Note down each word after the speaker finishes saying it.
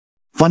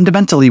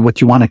fundamentally,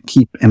 what you want to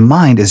keep in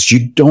mind is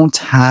you don't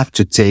have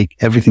to take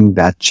everything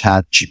that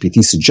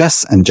ChatGPT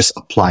suggests and just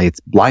apply it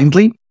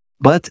blindly.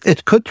 But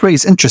it could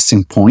raise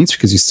interesting points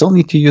because you still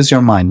need to use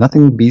your mind.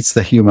 Nothing beats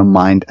the human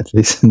mind, at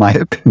least in my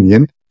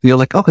opinion. You're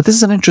like, okay, this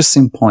is an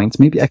interesting point.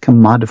 Maybe I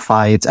can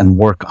modify it and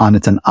work on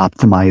it and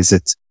optimize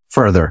it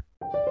further.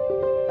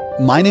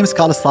 My name is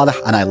Khalid Saleh,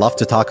 and I love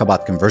to talk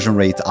about conversion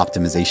rate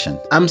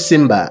optimization. I'm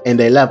Simba, and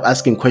I love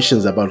asking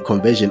questions about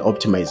conversion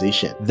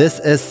optimization. This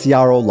is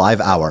CRO Live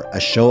Hour, a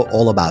show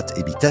all about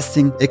A/B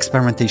testing,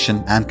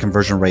 experimentation, and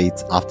conversion rate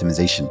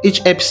optimization.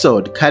 Each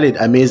episode, Khalid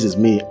amazes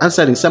me,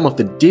 answering some of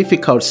the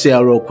difficult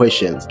CRO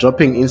questions,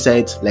 dropping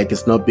insights like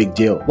it's no big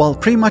deal. Well,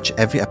 pretty much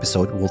every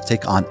episode will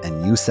take on a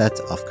new set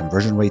of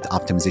conversion rate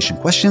optimization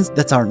questions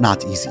that are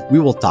not easy. We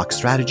will talk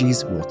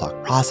strategies, we will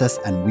talk process,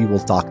 and we will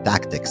talk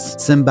tactics.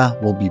 Simba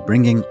will be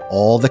bringing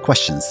all the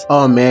questions.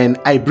 Oh man,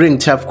 I bring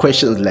tough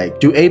questions like,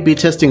 do A/B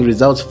testing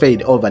results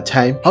fade over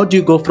time? How do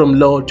you go from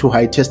low to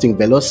high testing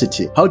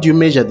velocity? How do you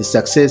measure the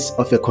success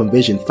of a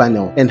conversion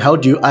funnel? And how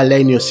do you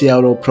align your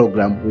CRO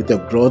program with a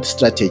growth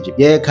strategy?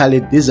 Yeah,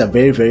 Khalid, these are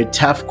very, very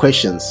tough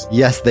questions.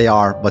 Yes, they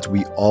are, but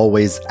we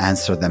always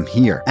answer them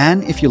here.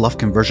 And if you love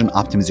conversion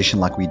optimization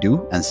like we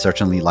do, and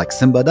certainly like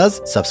Simba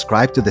does,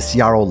 subscribe to the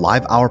CRO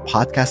Live Hour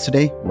podcast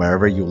today,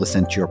 wherever you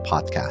listen to your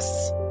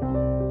podcasts.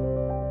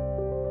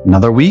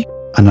 Another week,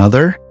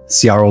 another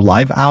CRO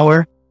Live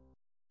Hour.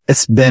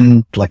 It's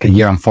been like a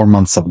year and 4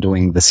 months of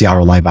doing the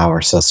CRO Live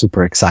Hour, so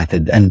super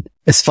excited. And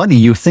it's funny,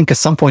 you think at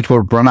some point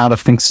we'll run out of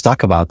things to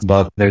talk about,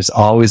 but there's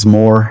always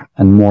more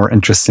and more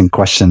interesting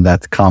questions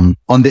that come.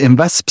 On the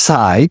invest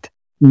side,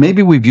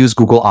 maybe we've used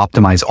Google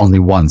Optimize only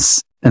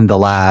once in the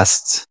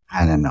last,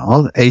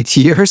 8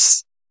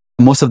 years.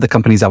 Most of the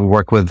companies that we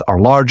work with are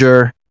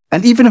larger.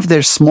 And even if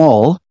they're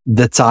small,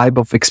 the type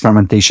of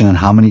experimentation and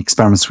how many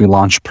experiments we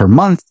launch per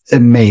month, it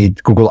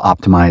made Google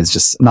Optimize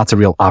just not a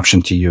real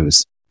option to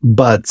use.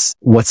 But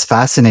what's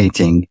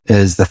fascinating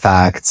is the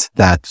fact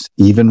that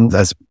even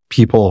as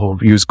people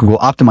who use Google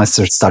Optimize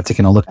start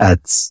taking a look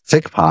at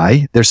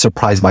FigPi, they're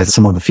surprised by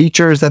some of the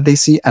features that they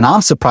see. And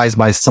I'm surprised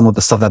by some of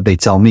the stuff that they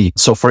tell me.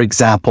 So for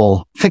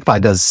example,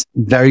 FigPi does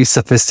very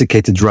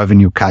sophisticated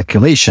revenue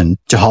calculation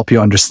to help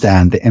you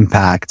understand the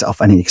impact of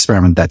any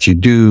experiment that you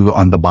do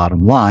on the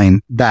bottom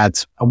line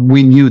that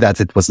we knew that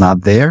it was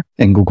not there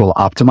in Google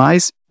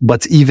Optimize.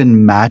 But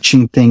even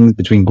matching things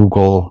between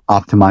Google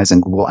Optimize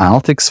and Google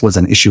Analytics was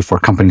an issue for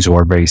companies who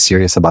are very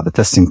serious about the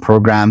testing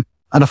program.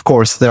 And of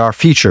course, there are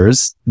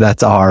features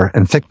that are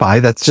in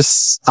FigPi that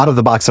just out of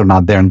the box are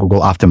not there in Google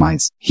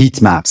Optimize.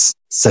 Heat maps,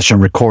 session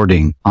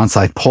recording,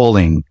 on-site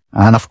polling.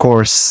 And of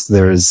course,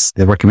 there's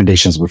the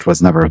recommendations, which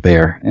was never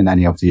there in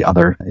any of the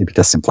other A/B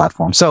testing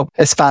platforms. So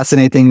it's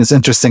fascinating. It's an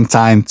interesting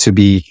time to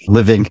be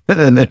living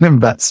in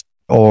Invest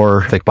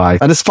or FigPi.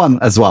 And it's fun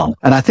as well.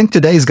 And I think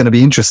today is going to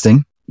be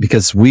interesting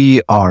because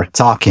we are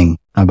talking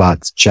about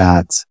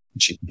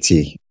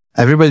ChatGPT.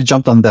 Everybody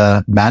jumped on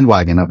the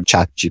bandwagon of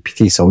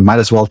ChatGPT, so we might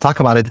as well talk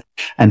about it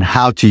and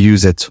how to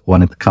use it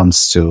when it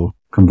comes to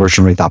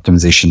conversion rate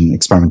optimization,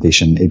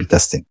 experimentation, A/B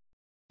testing.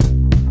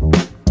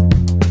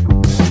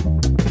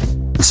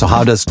 So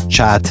how does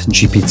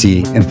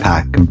ChatGPT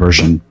impact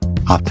conversion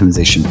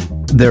optimization?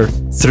 There are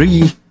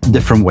 3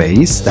 different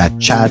ways that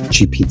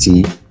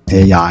ChatGPT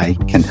AI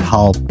can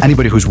help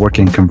anybody who's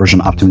working in conversion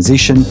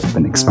optimization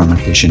and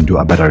experimentation do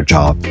a better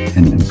job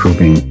in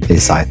improving a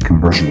site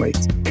conversion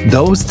rate.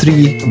 Those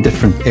 3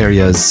 different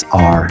areas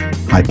are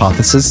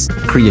hypothesis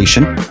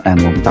creation. And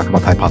when we talk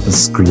about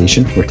hypothesis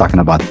creation, we're talking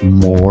about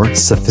more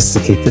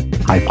sophisticated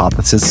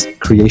hypothesis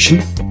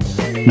creation.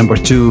 Number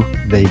 2,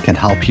 they can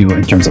help you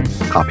in terms of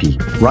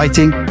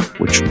copywriting,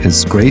 which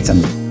is great,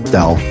 and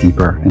delve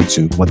deeper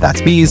into what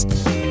that means.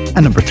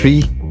 And number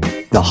 3,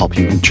 they'll help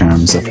you in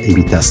terms of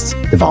A/B test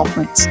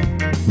development.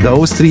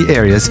 Those 3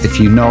 areas, if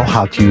you know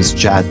how to use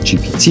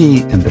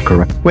ChatGPT in the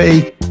correct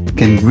way,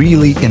 can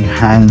really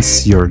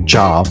enhance your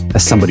job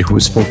as somebody who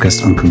is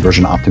focused on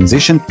conversion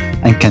optimization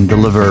and can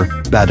deliver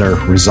better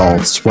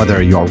results,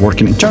 whether you are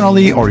working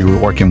internally or you're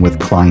working with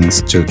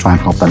clients to try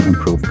and help them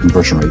improve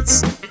conversion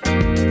rates.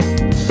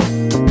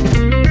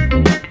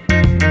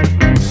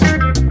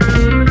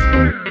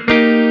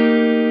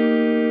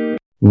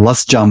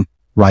 Let's jump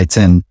right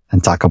in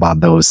and talk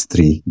about those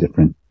 3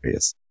 different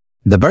areas.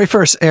 The very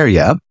first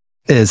area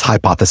is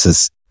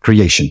hypothesis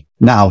creation.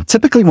 Now,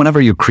 typically,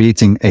 whenever you're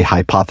creating a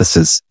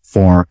hypothesis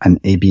for an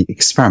A/B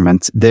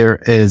experiment, there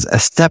is a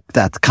step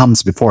that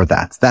comes before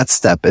that. That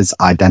step is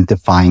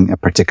identifying a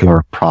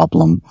particular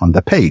problem on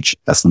the page.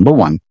 That's number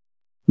 1.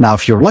 Now,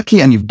 if you're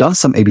lucky and you've done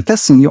some A/B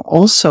testing, you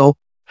also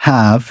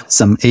have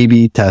some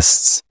A/B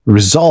tests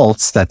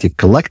results that you've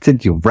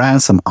collected. You've ran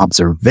some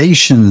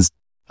observations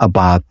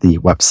about the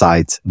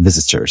website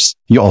visitors.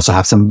 You also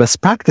have some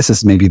best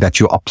practices maybe that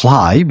you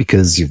apply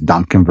because you've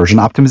done conversion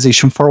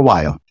optimization for a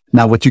while.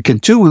 Now, what you can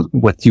do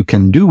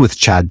with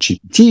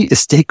ChatGPT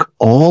is take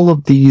all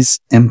of these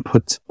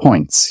input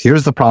points.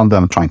 Here's the problem that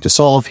I'm trying to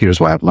solve. Here's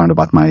what I've learned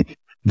about my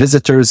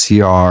visitors.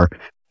 Here are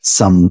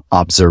some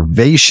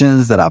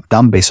observations that I've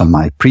done based on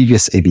my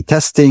previous A/B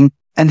testing.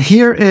 And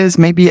here is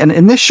maybe an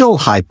initial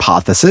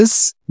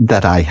hypothesis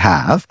that I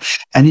have.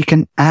 And you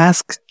can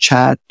ask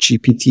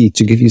ChatGPT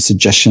to give you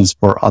suggestions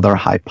for other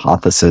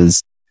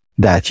hypotheses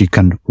that you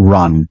can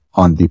run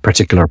on the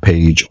particular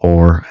page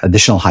or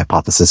additional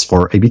hypothesis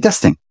for A/B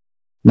testing.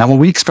 Now, when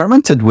we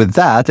experimented with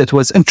that, it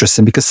was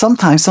interesting because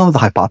sometimes some of the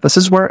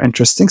hypotheses were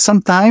interesting.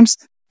 Sometimes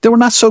they were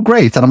not so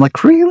great. And I'm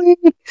like, really?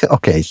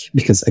 Okay.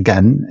 Because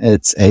again,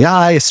 it's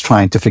AI. It's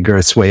trying to figure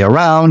its way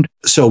around.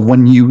 So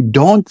when you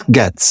don't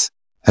get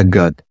a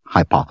good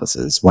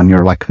hypothesis, when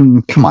you're like,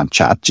 come on,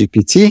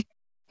 ChatGPT.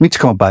 We need to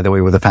come up, by the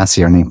way, with a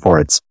fancier name for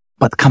it.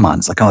 But come on,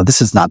 it's like, oh,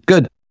 this is not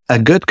good. A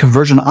good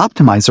conversion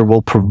optimizer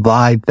will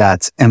provide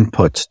that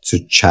input to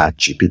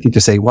ChatGPT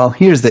to say, well,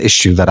 here's the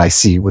issue that I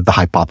see with the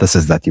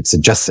hypothesis that you've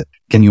suggested.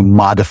 Can you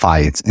modify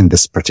it in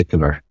this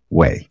particular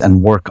way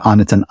and work on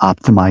it and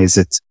optimize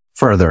it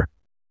further?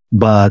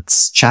 But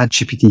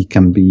ChatGPT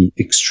can be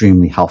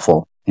extremely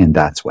helpful in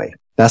that way.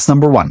 That's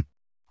number one.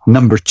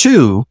 Number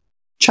two,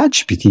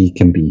 ChatGPT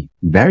can be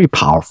very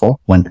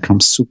powerful when it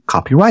comes to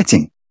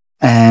copywriting.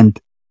 And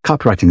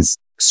copywriting is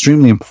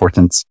extremely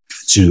important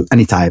to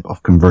any type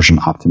of conversion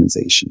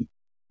optimization.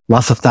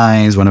 Lots of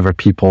times, whenever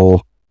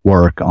people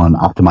work on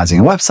optimizing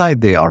a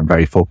website, they are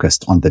very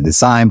focused on the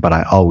design. But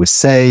I always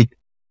say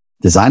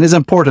design is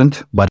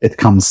important, but it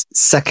comes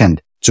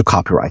second to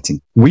copywriting.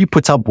 We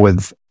put up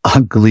with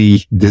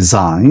ugly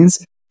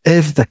designs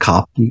if the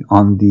copy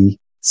on the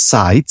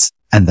site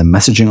and the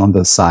messaging on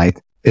the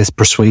site is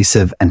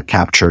persuasive and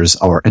captures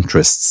our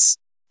interests.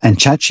 And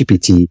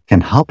ChatGPT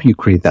can help you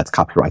create that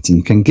copywriting.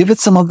 You can give it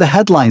some of the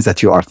headlines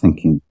that you are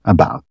thinking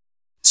about.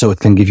 So it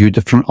can give you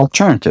different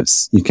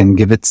alternatives. You can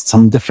give it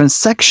some different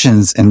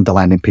sections in the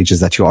landing pages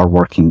that you are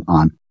working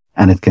on.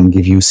 And it can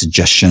give you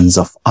suggestions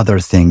of other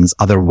things,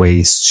 other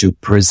ways to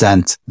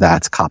present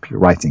that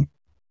copywriting.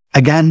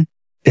 Again,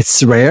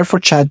 it's rare for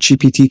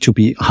ChatGPT to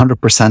be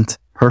 100%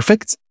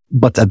 perfect.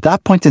 But at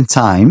that point in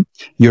time,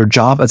 your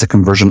job as a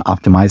conversion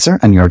optimizer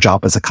and your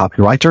job as a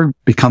copywriter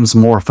becomes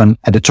more of an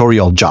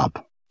editorial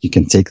job. You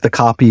can take the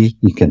copy,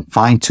 you can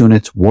fine tune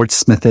it,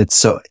 wordsmith it.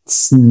 So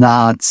it's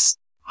not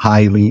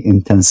highly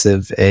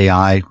intensive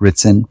AI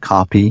written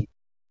copy,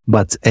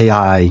 but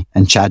AI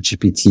and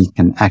ChatGPT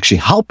can actually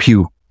help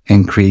you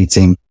in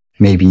creating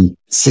maybe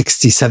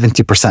 60,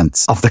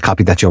 70% of the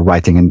copy that you're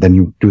writing. And then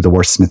you do the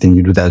wordsmithing,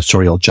 you do the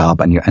editorial job,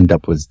 and you end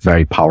up with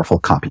very powerful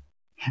copy.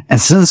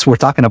 And since we're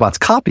talking about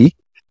copy,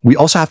 we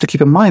also have to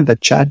keep in mind that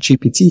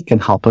ChatGPT can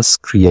help us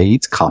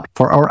create copy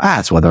for our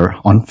ads, whether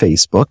on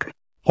Facebook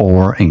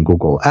or in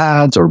Google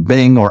Ads or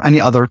Bing or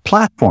any other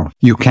platform.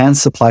 You can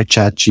supply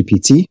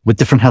ChatGPT with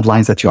different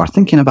headlines that you are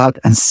thinking about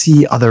and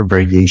see other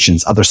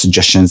variations, other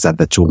suggestions that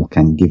the tool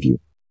can give you.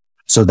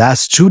 So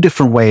that's two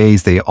different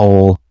ways. They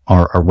all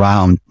are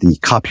around the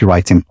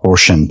copywriting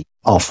portion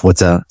of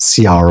what a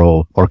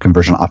CRO or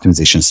conversion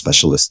optimization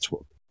specialist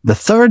will. The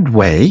third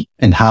way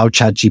in how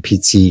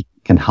ChatGPT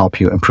can help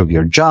you improve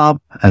your job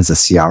as a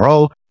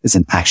CRO is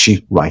in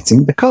actually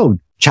writing the code.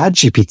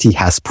 ChatGPT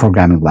has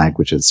programming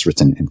languages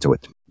written into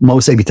it.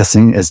 Most A/B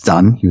testing is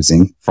done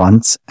using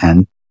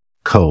front-end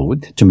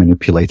code to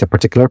manipulate a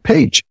particular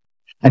page.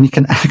 And you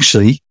can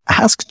actually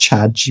ask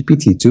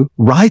ChatGPT to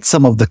write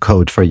some of the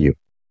code for you.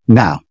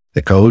 Now,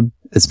 the code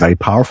is very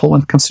powerful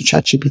when it comes to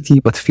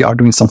ChatGPT, but if you are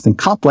doing something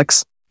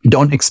complex,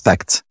 don't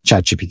expect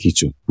ChatGPT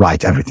to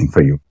write everything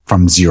for you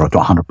from 0 to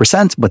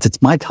 100%, but it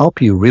might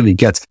help you really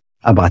get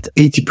about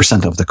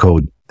 80% of the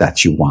code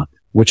that you want,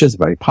 which is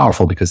very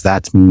powerful because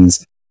that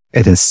means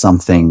it is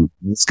something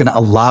that's going to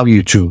allow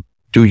you to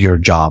do your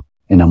job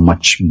in a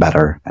much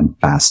better and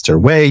faster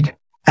way.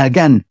 And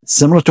again,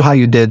 similar to how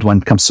you did when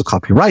it comes to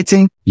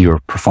copywriting, you're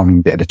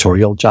performing the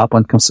editorial job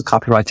when it comes to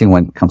copywriting.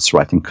 When it comes to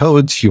writing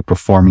code, you're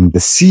performing the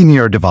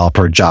senior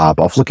developer job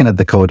of looking at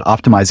the code,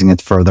 optimizing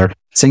it further,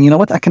 saying, you know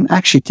what, I can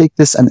actually take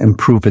this and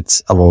improve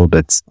it a little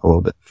bit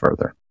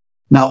further.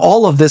 Now,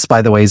 all of this,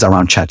 by the way, is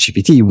around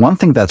ChatGPT. One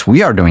thing that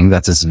we are doing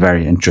that is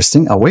very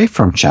interesting away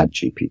from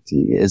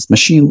ChatGPT is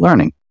machine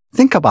learning.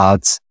 Think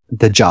about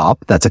the job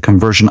that a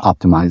conversion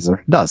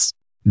optimizer does.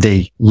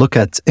 They look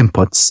at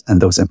inputs, and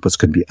those inputs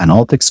could be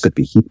analytics, could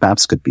be heat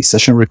maps, could be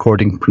session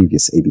recording,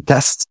 previous A/B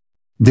tests.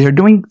 They're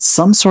doing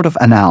some sort of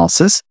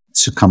analysis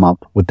to come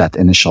up with that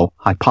initial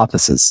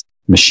hypothesis.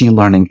 Machine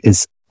learning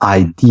is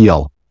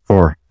ideal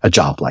for a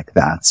job like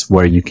that,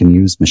 where you can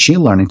use machine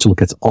learning to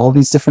look at all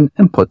these different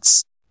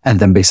inputs and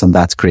then based on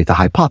that, create a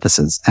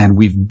hypothesis. And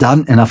we've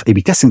done enough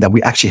A/B testing that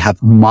we actually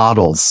have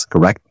models,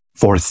 correct,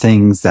 for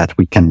things that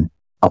we can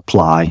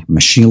apply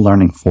machine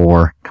learning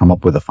for, come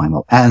up with a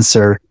final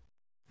answer,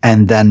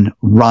 and then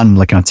run,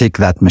 take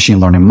that machine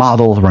learning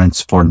model, run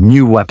it for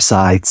new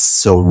websites.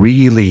 So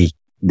really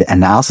the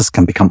analysis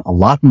can become a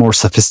lot more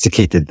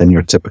sophisticated than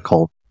your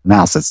typical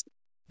analysis.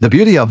 The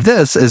beauty of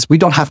this is we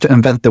don't have to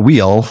invent the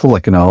wheel,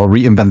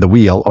 reinvent the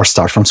wheel or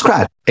start from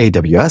scratch.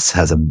 AWS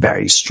has a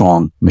very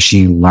strong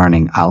machine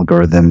learning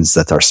algorithms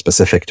that are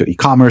specific to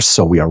e-commerce.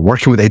 So we are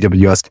working with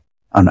AWS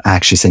on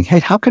actually saying, hey,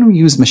 how can we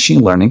use machine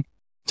learning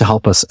to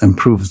help us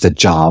improve the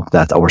job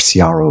that our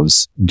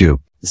CROs do?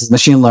 This is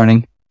machine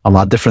learning a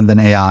lot different than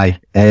AI.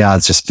 AI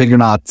is just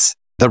figuring out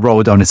the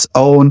road on its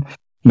own.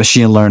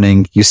 Machine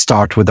learning, you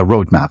start with a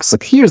roadmap. It's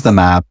like, here's the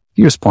map.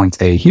 Here's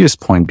point A. Here's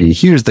point B.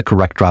 Here's the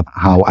correct route,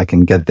 how I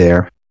can get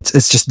there.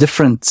 It's just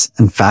different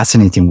and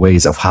fascinating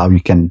ways of how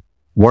you can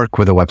work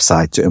with a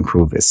website to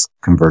improve its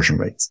conversion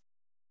rates.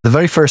 The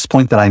very first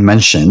point that I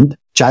mentioned,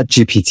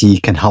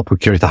 ChatGPT can help you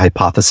create a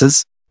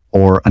hypothesis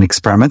or an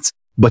experiment,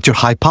 but your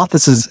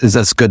hypothesis is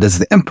as good as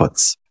the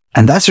inputs.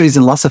 And that's the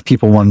reason lots of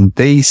people, when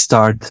they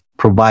start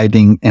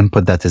providing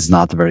input that is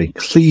not very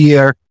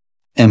clear,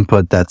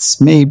 input that's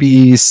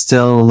maybe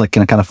still like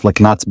in a kind of like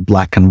not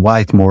black and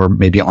white, more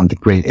maybe on the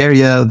gray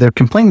area, they're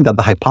complaining that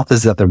the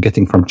hypothesis that they're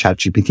getting from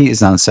ChatGPT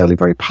is not necessarily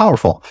very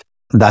powerful.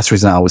 That's the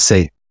reason I would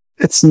say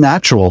it's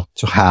natural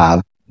to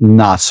have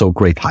not so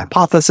great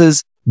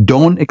hypothesis.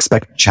 Don't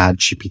expect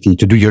ChatGPT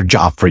to do your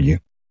job for you.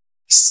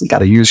 You got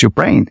to use your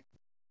brain.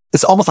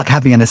 It's almost like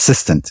having an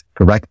assistant,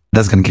 correct?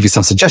 That's going to give you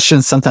some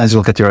suggestions. Sometimes you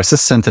look at your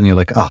assistant and you're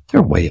like, oh,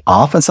 you're way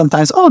off. And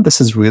sometimes, oh, this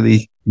is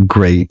really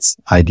great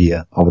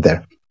idea over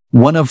there.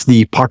 One of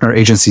the partner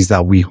agencies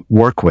that we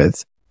work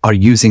with are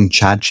using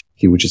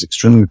ChatGPT, which is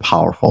extremely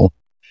powerful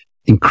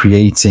in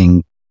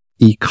creating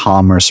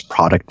e-commerce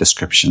product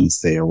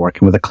descriptions. They are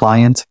working with a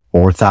client,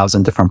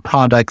 4,000 different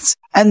products.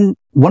 And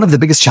one of the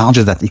biggest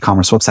challenges that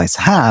e-commerce websites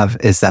have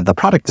is that the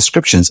product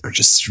descriptions are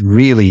just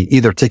really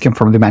either taken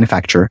from the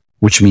manufacturer,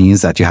 which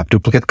means that you have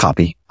duplicate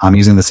copy. I'm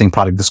using the same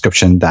product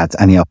description that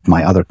any of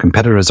my other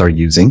competitors are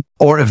using.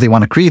 Or if they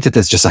want to create it,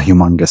 it's just a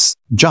humongous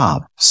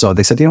job. So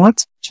they said, you know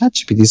what?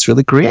 ChatGPT is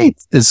really great.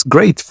 It's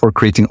great for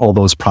creating all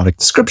those product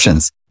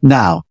descriptions.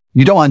 Now,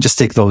 you don't want to just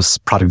take those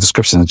product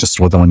descriptions and just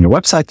throw them on your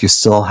website. You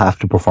still have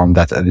to perform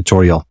that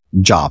editorial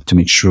job to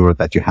make sure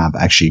that you have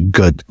actually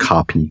good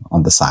copy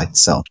on the site.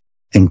 So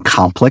in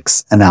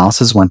complex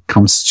analysis, when it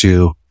comes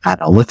to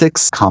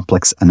analytics,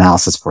 complex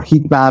analysis for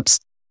heat maps,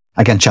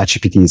 again,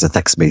 ChatGPT is a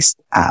text-based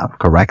app,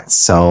 correct?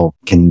 So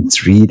can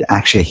it read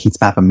actually a heat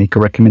map and make a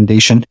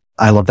recommendation?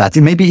 I love that.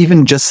 And maybe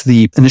even just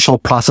the initial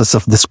process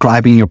of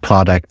describing your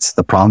product,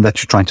 the problem that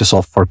you're trying to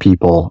solve for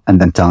people,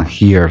 and then telling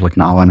here, like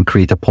now I want to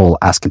create a poll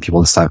asking people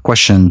this type of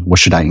question. What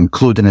should I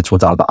include in it?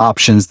 What are the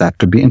options that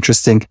could be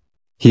interesting?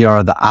 Here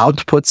are the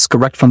outputs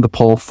correct from the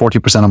poll.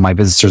 40% of my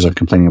visitors are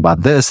complaining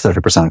about this.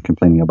 30% are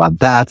complaining about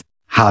that.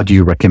 How do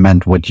you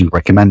recommend what you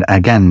recommend?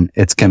 Again,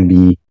 it can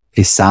be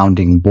a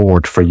sounding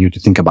board for you to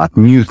think about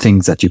new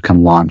things that you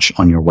can launch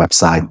on your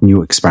website,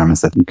 new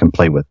experiments that you can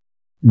play with.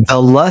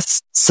 The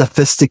less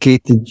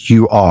sophisticated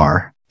you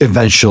are,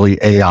 eventually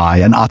AI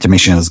and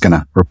automation is going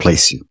to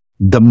replace you.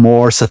 The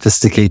more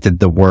sophisticated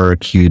the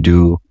work you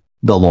do,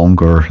 the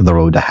longer the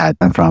road ahead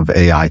in front of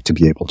AI to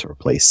be able to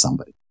replace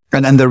somebody.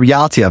 And the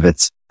reality of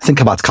it,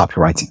 think about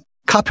copywriting.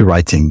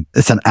 Copywriting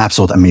is an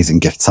absolute amazing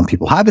gift. Some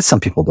people have it, some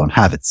people don't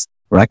have it,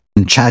 right?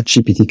 And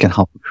ChatGPT can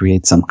help you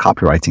create some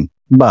copywriting,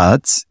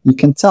 but you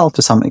can tell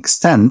to some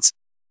extent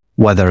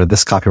whether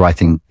this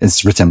copywriting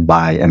is written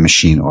by a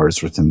machine or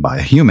is written by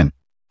a human.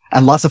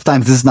 And lots of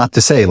times, this is not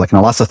to say, like,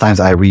 lots of times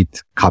I read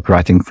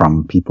copywriting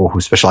from people who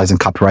specialize in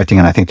copywriting,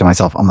 and I think to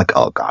myself, I'm like,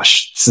 oh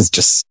gosh, this is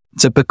just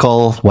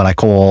typical what I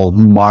call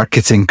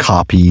marketing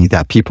copy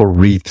that people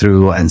read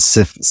through and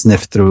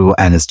sniff through,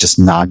 and it's just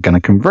not going to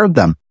convert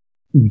them.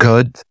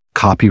 Good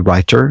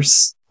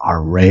copywriters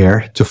are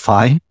rare to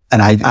find.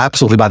 And I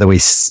absolutely, by the way,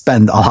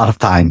 spend a lot of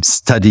time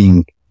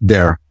studying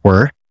their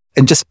work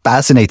and just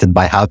fascinated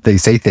by how they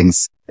say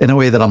things in a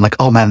way that I'm like,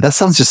 oh man, that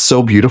sounds just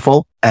so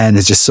beautiful and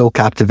it's just so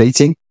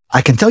captivating.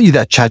 I can tell you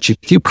that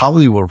ChatGPT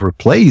probably will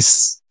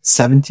replace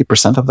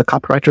 70% of the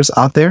copywriters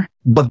out there,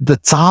 but the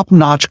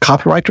top-notch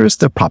copywriters,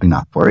 they're probably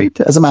not worried.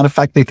 As a matter of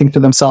fact, they think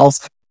to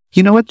themselves,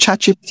 you know what,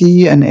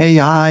 ChatGPT and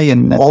AI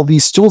and all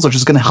these tools are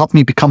just going to help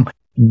me become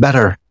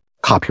better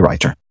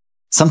copywriter.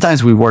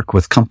 Sometimes we work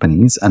with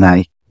companies and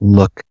I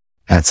look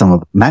at some of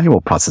the manual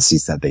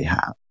processes that they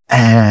have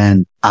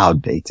and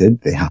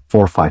outdated. They have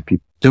 4 or 5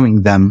 people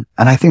doing them.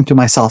 And I think to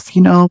myself,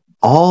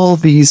 all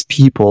these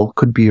people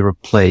could be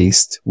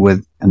replaced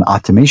with an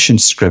automation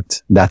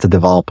script that the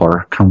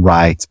developer can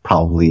write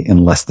probably in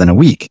less than a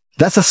week.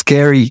 That's a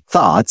scary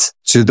thought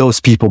to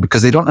those people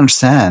because they don't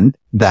understand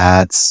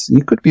that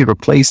you could be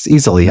replaced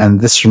easily.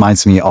 And this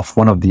reminds me of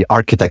one of the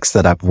architects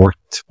that I've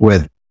worked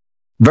with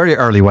very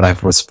early when I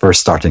was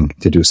first starting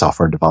to do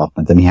software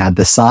development. And he had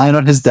this sign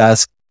on his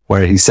desk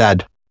where he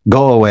said,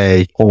 go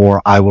away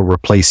or I will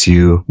replace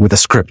you with a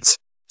script.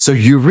 So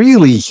you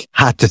really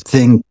had to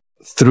think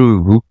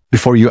through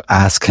before you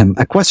ask him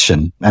a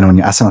question. And when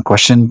you ask him a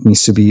question, it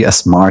needs to be a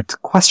smart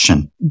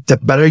question. The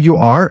better you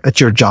are at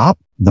your job,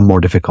 the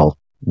more difficult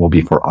it will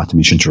be for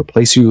automation to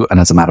replace you. And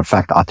as a matter of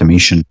fact,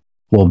 automation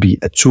will be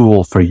a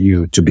tool for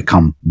you to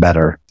become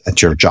better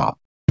at your job.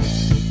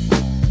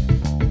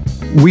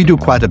 We do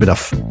quite a bit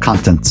of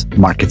content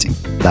marketing.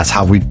 That's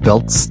how we've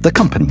built the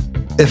company.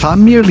 If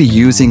I'm merely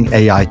using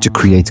AI to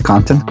create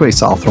content, great,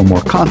 so I'll throw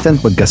more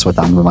content, but guess what?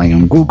 I'm relying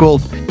on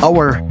Google.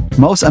 Our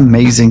most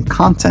amazing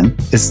content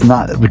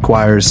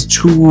requires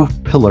 2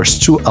 pillars,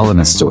 2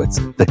 elements to it.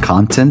 The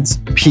content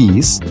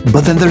piece,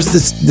 but then there's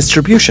this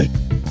distribution.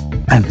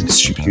 and the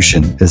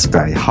distribution is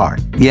very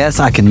hard. Yes,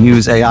 I can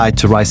use AI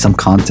to write some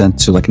content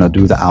to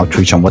do the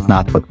outreach and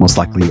whatnot, but most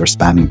likely you're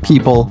spamming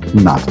people,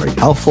 not very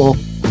helpful.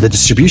 The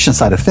distribution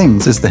side of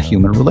things is the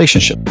human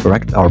relationship,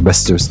 correct? Our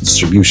best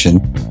distribution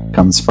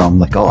comes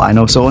from I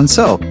know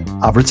so-and-so.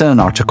 I've written an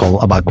article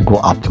about Google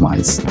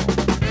Optimize.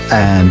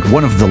 And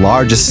one of the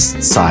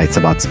largest sites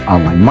about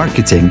online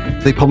marketing,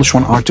 they publish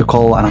one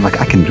article and I'm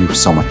like, I can do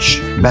so much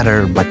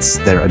better, but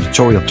their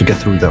editorial, to get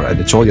through their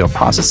editorial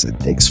process, it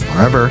takes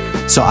forever.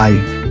 So I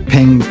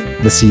pinged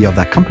the CEO of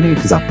that company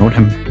because I've known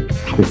him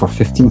probably for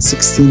 15,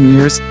 16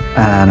 years.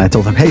 And I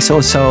told him, hey, so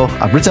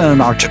I've written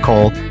an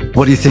article.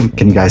 What do you think?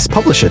 Can you guys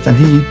publish it? And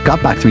he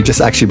got back to me just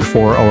actually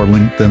before our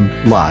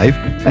LinkedIn Live.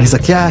 And he's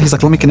like,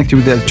 let me connect you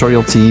with the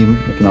editorial team,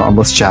 on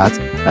this chat.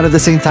 And at the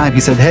same time,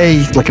 he said,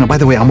 hey, by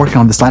the way, I'm working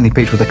on this landing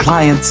page with the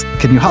clients.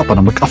 Can you help? And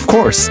I'm like, of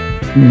course.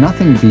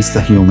 Nothing beats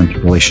the human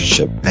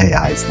relationship.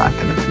 AI is not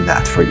going to do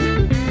that for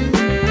you.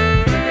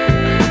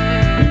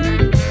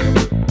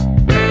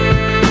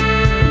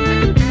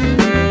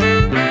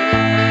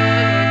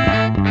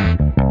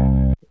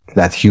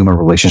 That human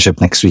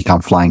relationship. Next week,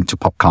 I'm flying to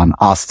PopCon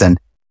Austin.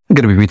 I'm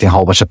going to be meeting a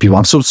whole bunch of people.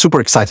 I'm so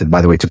super excited,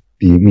 by the way, to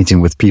be meeting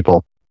with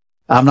people.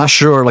 I'm not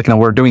sure,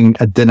 we're doing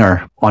a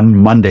dinner on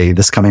Monday,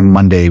 this coming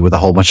Monday, with a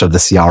whole bunch of the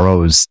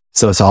CROs.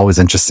 So it's always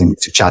interesting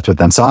to chat with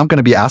them. So I'm going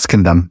to be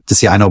asking them to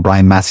see. I know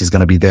Brian Massey's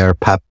going to be there.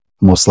 Pep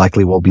most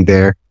likely will be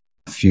there.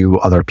 A few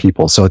other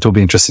people. So it will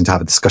be interesting to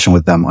have a discussion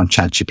with them on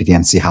ChatGPT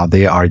and see how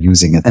they are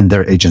using it in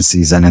their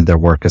agencies and in their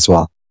work as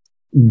well.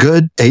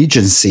 Good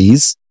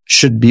agencies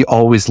should be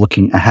always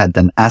looking ahead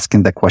and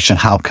asking the question,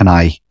 how can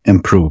I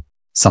improve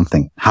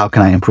something? How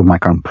can I improve my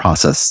current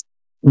process?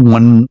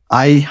 When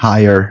I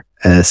hire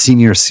a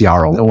senior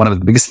CRO, one of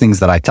the biggest things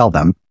that I tell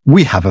them,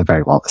 we have a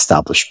very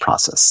well-established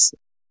process.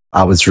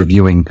 I was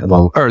reviewing a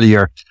little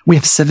earlier. We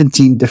have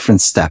 17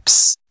 different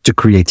steps to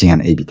creating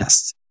an A/B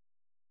test.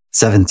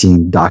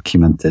 17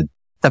 documented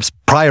steps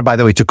prior, by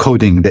the way, to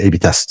coding the A/B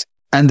test.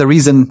 And the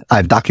reason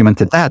I've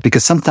documented that,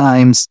 because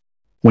sometimes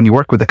when you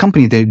work with a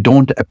company, they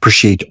don't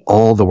appreciate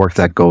all the work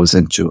that goes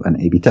into an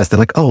A/B test. They're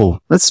like, oh,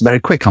 that's very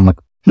quick. I'm like,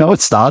 no,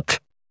 it's not.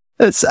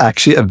 It's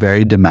actually a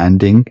very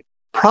demanding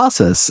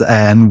process.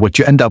 And what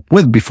you end up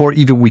with before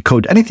even we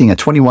code anything, a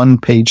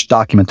 21-page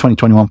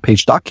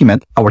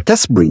document, our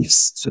test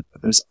briefs. So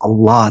there's a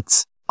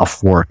lot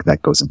of work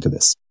that goes into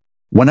this.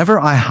 Whenever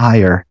I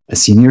hire a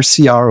senior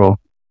CRO,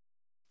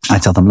 I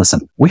tell them,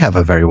 listen, we have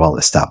a very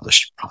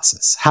well-established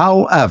process.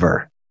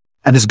 However,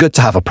 and it's good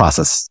to have a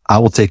process. I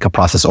will take a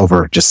process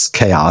over just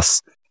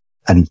chaos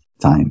any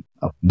time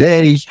of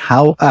day.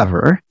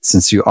 However,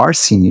 since you are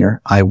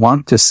senior, I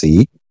want to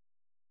see,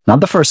 not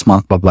the first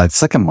month, but by the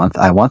second month,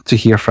 I want to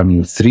hear from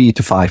you 3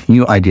 to 5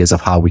 new ideas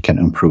of how we can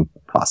improve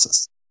the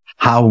process,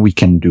 how we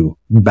can do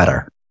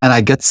better. And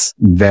I get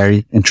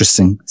very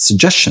interesting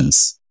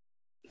suggestions.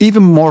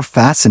 Even more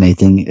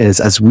fascinating is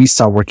as we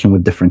start working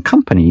with different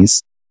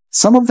companies,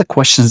 some of the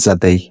questions that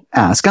they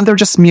ask, and they're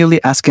just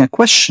merely asking a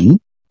question,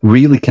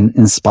 really can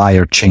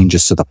inspire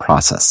changes to the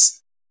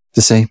process.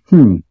 To say,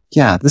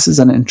 yeah, this is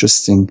an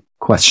interesting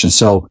question.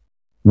 So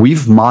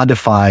we've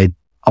modified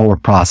our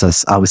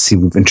process. I would see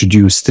we've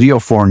introduced 3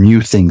 or 4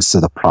 new things to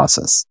the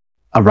process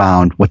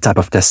around what type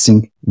of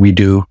testing we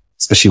do,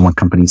 especially when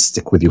companies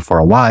stick with you for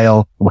a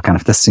while, what kind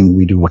of testing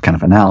we do, what kind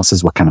of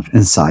analysis, what kind of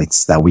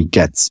insights that we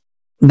get.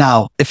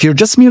 Now, if you're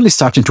just merely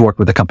starting to work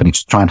with a company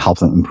to try and help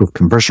them improve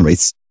conversion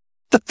rates,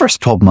 the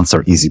first 12 months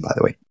are easy, by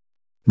the way.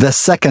 The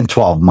second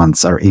 12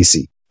 months are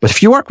easy. But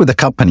if you work with a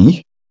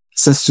company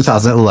since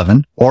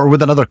 2011 or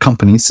with another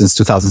company since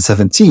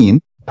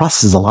 2017, the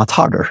process is a lot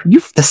harder.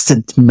 You've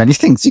tested many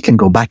things. You can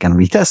go back and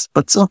retest,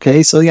 but it's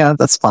okay. So yeah,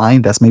 that's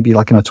fine. That's maybe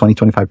 20,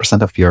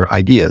 25% of your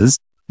ideas.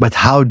 But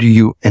how do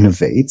you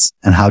innovate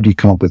and how do you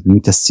come up with new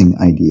testing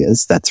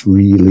ideas that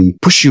really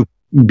push you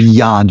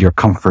beyond your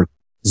comfort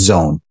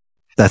zone?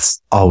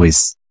 That's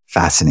always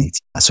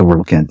fascinating. So we're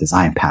looking at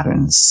design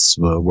patterns.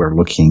 We're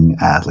looking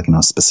at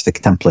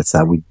specific templates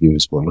that we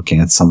use. We're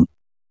looking at some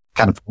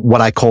kind of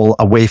what I call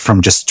away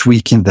from just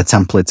tweaking the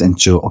template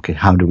into, okay,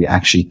 how do we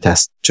actually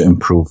test to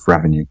improve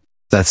revenue?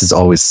 That is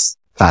always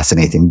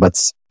fascinating.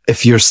 But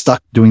if you're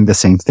stuck doing the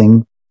same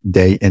thing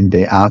day in,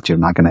 day out, you're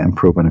not going to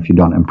improve. And if you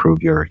don't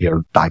improve, you're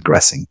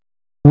digressing.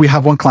 We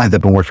have one client that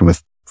I've been working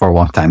with for a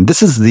long time.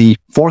 This is the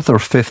 4th or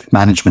 5th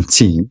management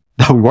team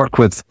that we work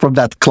with from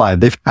that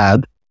client. They've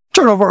had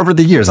turnover over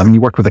the years. I mean,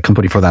 you work with a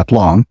company for that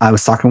long. I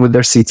was talking with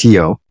their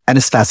CTO, and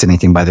it's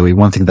fascinating, by the way.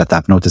 One thing that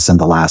I've noticed in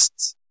the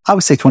last, I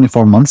would say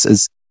 24 months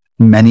is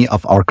many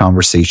of our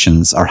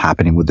conversations are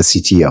happening with the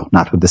CTO,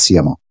 not with the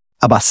CMO.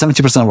 About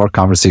 70% of our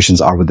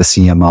conversations are with the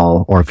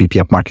CMO or VP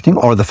of marketing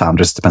or the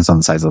founders, depends on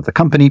the size of the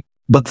company.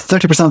 But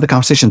 30% of the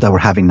conversations that we're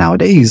having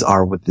nowadays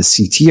are with the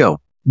CTO.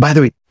 By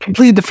the way,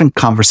 completely different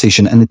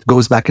conversation. And it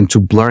goes back into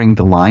blurring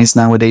the lines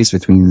nowadays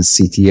between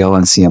CTO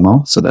and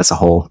CMO. So that's a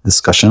whole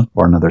discussion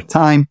for another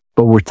time.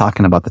 But we're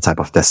talking about the type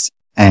of test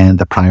and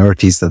the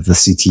priorities that the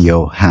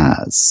CTO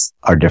has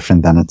are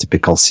different than a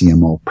typical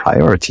CMO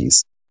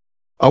priorities.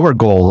 Our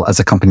goal as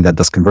a company that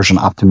does conversion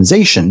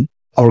optimization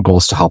Our goal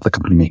is to help the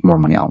company make more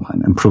money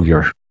online, improve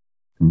your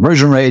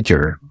conversion rate,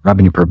 your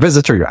revenue per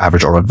visitor, your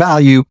average order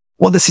value.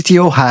 Well, the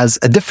CTO has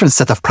a different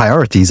set of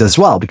priorities as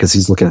well, because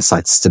he's looking at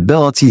site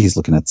stability, he's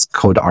looking at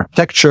code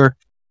architecture,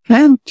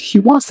 and he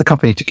wants the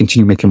company to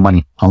continue making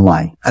money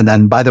online. And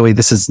then, by the way,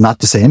 this is not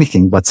to say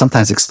anything, but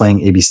sometimes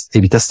explaining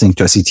A/B testing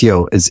to a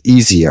CTO is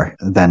easier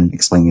than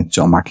explaining it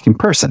to a marketing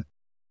person,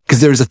 because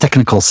there's a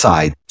technical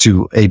side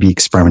to A/B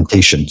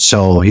experimentation.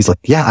 So he's like,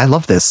 yeah, I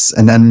love this.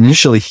 And then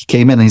initially he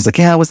came in and he's like,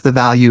 yeah, what's the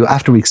value?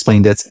 After we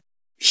explained it,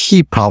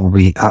 he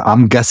probably,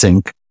 I'm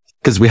guessing,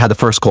 because we had the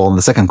first call and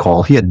the second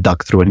call, he had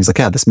dug through it. And he's like,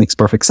 yeah, this makes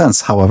perfect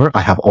sense. However,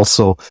 I have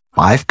also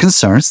 5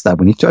 concerns that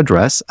we need to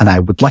address. And I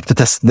would like to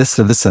test this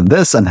and this and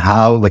this, and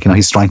how,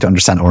 he's trying to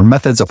understand our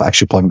methods of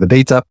actually plugging the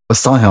data. I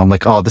was telling him, I'm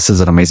like, oh, this is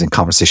an amazing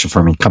conversation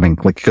for me coming,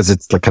 because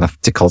it's kind of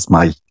tickles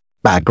my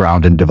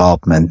background in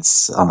development.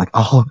 I'm like,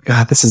 oh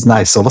God, this is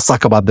nice. So let's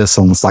talk about this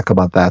and let's talk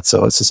about that.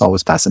 So it's just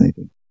always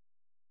fascinating.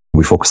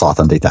 We focus a lot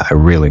on data. I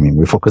really mean,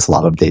 we focus a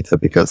lot on data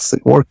because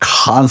we're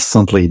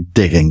constantly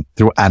digging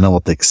through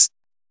analytics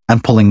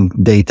and pulling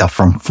data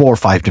from 4 or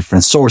 5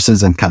 different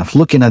sources and kind of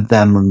looking at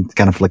them and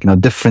kind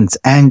of different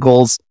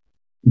angles.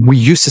 We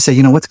used to say,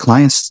 you know what,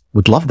 clients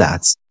would love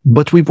that.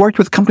 But we've worked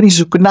with companies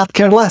who could not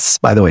care less,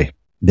 by the way.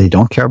 They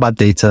don't care about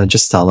data.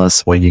 Just tell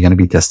us what you're going to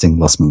be testing.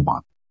 Let's move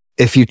on.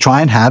 If you try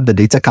and have the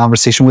data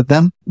conversation with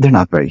them, they're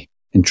not very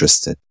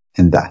interested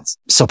in that.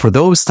 So for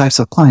those types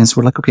of clients,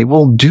 we're like, okay,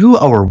 we'll do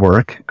our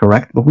work,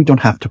 correct? But we don't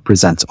have to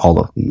present all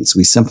of these.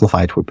 We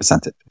simplify it, we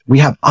present it. We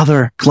have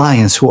other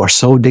clients who are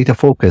so data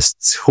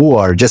focused, who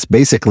are just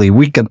basically,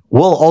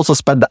 we'll also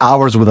spend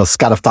hours with us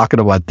kind of talking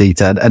about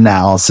data and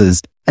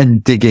analysis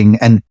and digging.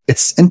 And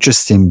it's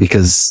interesting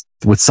because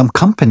with some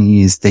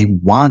companies, they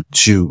want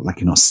to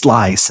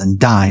slice and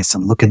dice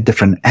and look at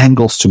different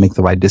angles to make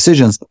the right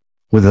decisions.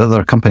 With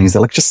other companies,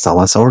 they're like, just tell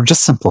us or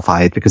just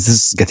simplify it because this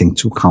is getting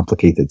too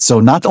complicated. So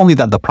not only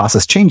that the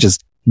process changes,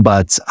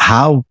 but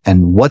how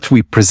and what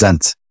we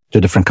present to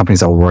different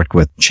companies that we work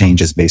with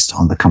changes based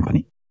on the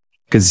company.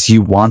 Because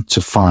you want to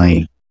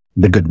find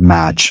the good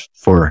match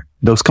for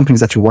those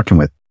companies that you're working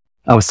with.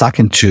 I was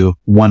talking to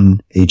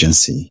one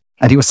agency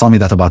and he was telling me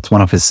that about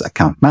one of his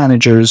account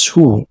managers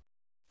who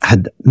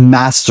had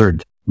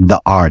mastered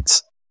the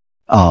art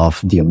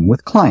of dealing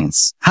with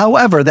clients.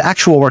 However, the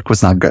actual work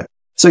was not good.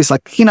 So he's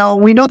like,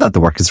 we know that the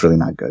work is really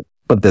not good,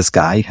 but this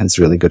guy has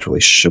really good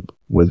relationship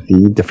with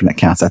the different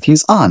accounts that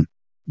he's on.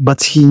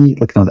 But he,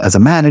 as a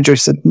manager,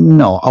 said,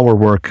 no, our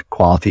work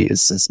quality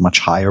is much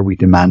higher. We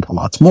demand a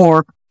lot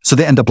more. So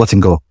they end up letting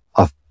go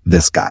of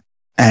this guy.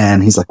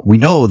 And he's like, we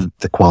know that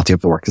the quality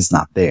of the work is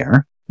not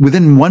there.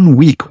 Within 1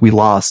 week, we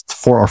lost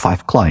 4 or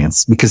 5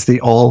 clients because they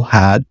all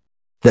had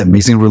the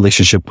amazing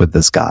relationship with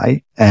this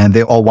guy. And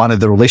they all wanted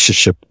the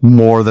relationship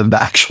more than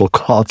the actual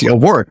quality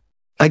of work.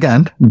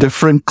 Again,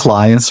 different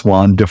clients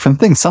want different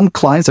things. Some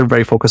clients are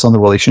very focused on the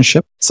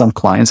relationship. Some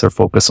clients are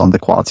focused on the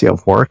quality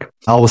of work.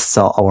 I always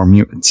tell our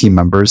team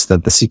members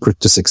that the secret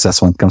to success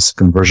when it comes to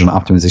conversion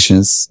optimization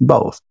is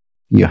both.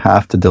 You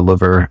have to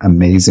deliver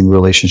amazing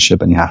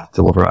relationship and you have to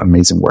deliver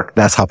amazing work.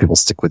 That's how people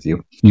stick with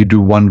you. You do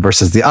one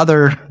versus the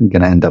other, you're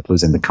going to end up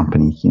losing the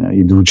company.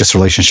 You do just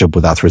relationship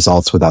without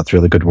results, without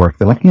really good work.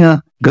 They're like,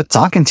 yeah, good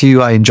talking to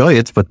you. I enjoy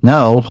it, but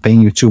no,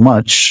 paying you too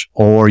much.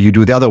 Or you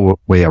do the other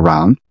way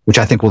around, which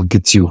I think will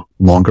get you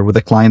longer with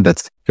a client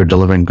that you're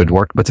delivering good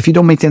work. But if you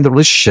don't maintain the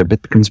relationship,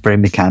 it becomes very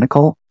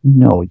mechanical.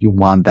 No, you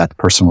want that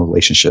personal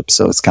relationship.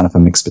 So it's kind of a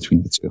mix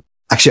between the two.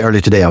 Actually,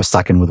 earlier today, I was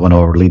talking with one of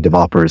our lead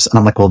developers and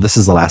I'm like, well, this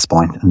is the last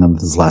point. And then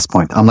this is the last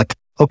point. I'm like,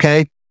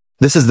 okay,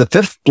 this is the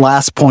 5th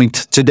last point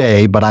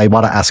today, but I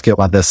want to ask you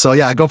about this. So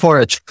yeah, go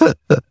for it.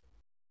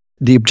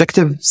 The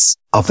objectives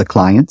of the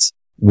client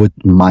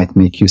might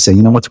make you say,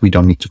 you know what? We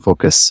don't need to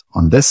focus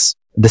on this.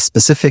 The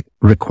specific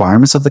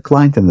requirements of the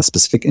client and the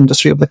specific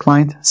industry of the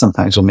client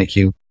sometimes will make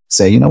you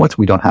say, you know what?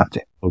 We don't have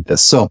to include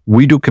this. So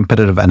we do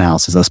competitive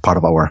analysis as part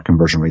of our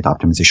conversion rate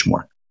optimization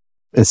work.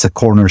 It's a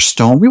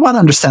cornerstone. We want to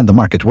understand the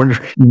market. We're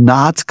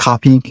not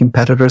copying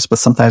competitors, but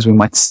sometimes we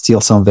might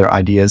steal some of their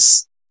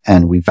ideas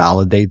and we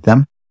validate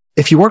them.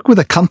 If you work with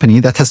a company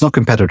that has no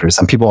competitors,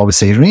 and people always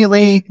say,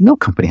 really? No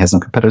company has no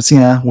competitors.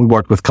 Yeah, we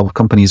work with a couple of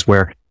companies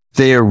where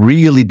they're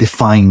really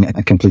defining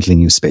a completely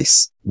new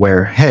space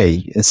where,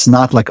 hey, it's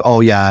not like,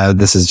 oh yeah,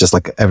 this is just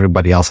like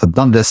everybody else had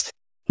done this.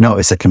 No,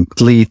 it's a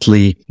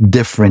completely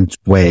different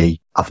way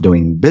of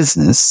doing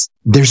business.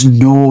 There's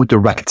no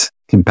direct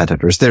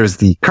competitors. There's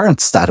the current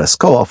status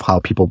quo of how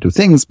people do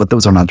things, but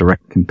those are not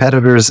direct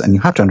competitors. And you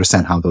have to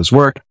understand how those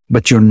work,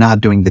 but you're not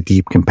doing the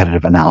deep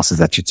competitive analysis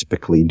that you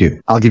typically do.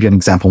 I'll give you an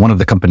example. One of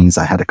the companies,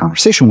 I had a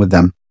conversation with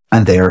them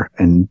and they're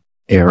in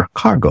air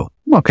cargo.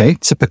 Okay.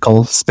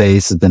 Typical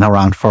space has been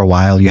around for a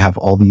while. You have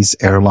all these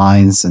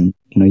airlines and,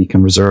 you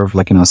can reserve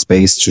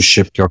space to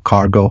ship your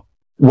cargo.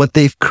 What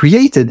they've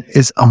created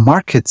is a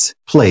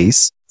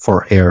marketplace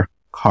for air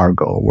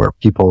cargo where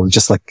people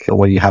just like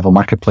where you have a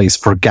marketplace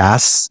for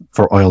gas,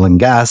 for oil and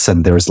gas,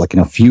 and there's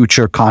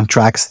future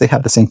contracts. They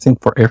have the same thing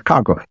for air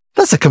cargo.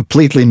 that's a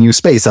completely new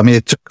space. I mean,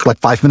 it took like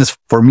 5 minutes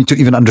for me to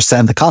even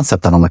understand the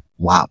concept. And I'm like,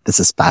 wow, this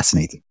is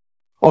fascinating.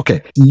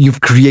 Okay.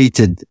 You've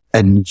created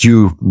a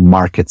new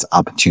market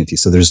opportunity.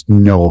 So there's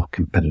no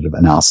competitive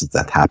analysis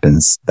that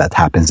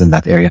happens in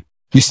that area.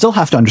 You still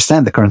have to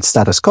understand the current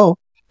status quo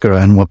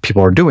and what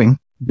people are doing,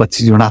 but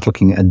you're not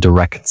looking at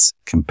direct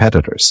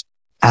competitors.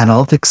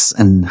 Analytics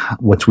and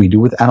what we do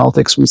with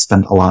analytics, we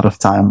spend a lot of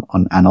time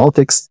on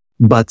analytics,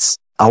 but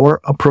our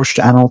approach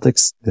to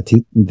analytics,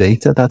 the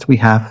data that we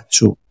have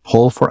to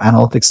pull for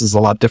analytics is a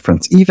lot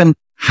different. Even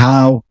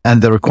how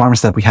and the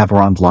requirements that we have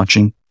around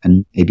launching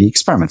and A/B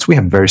experiments. We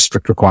have very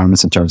strict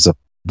requirements in terms of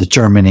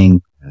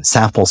determining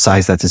sample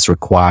size that is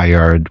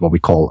required, what we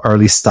call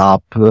early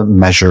stop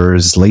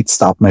measures, late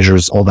stop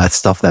measures, all that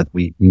stuff that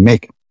we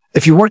make.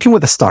 If you're working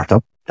with a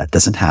startup that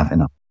doesn't have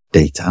enough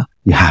data,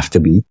 you have to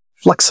be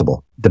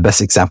flexible. The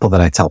best example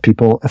that I tell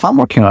people, if I'm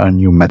working on a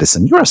new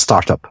medicine, you're a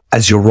startup.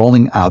 As you're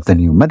rolling out the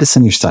new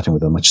medicine, you're starting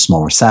with a much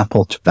smaller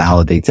sample to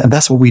validate. And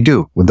that's what we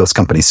do with those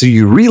companies. So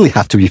you really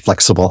have to be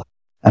flexible,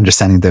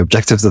 understanding the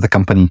objectives of the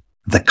company,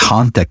 the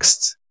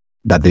context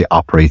that they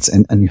operate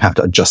in, and you have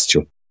to adjust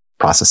your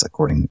process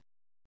accordingly.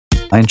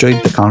 I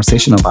enjoyed the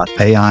conversation about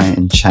AI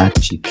and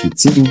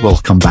ChatGPT. We'll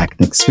come back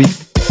next week.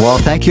 Well,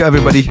 thank you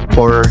everybody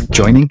for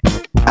joining.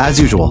 As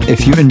usual,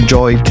 if you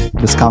enjoyed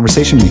this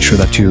conversation, make sure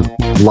that you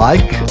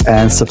like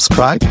and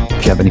subscribe.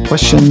 If you have any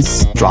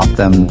questions, drop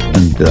them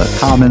in the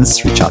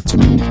comments, reach out to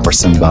me or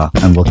Simba,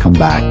 and we'll come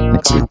back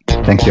next week.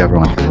 Thank you,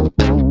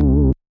 everyone.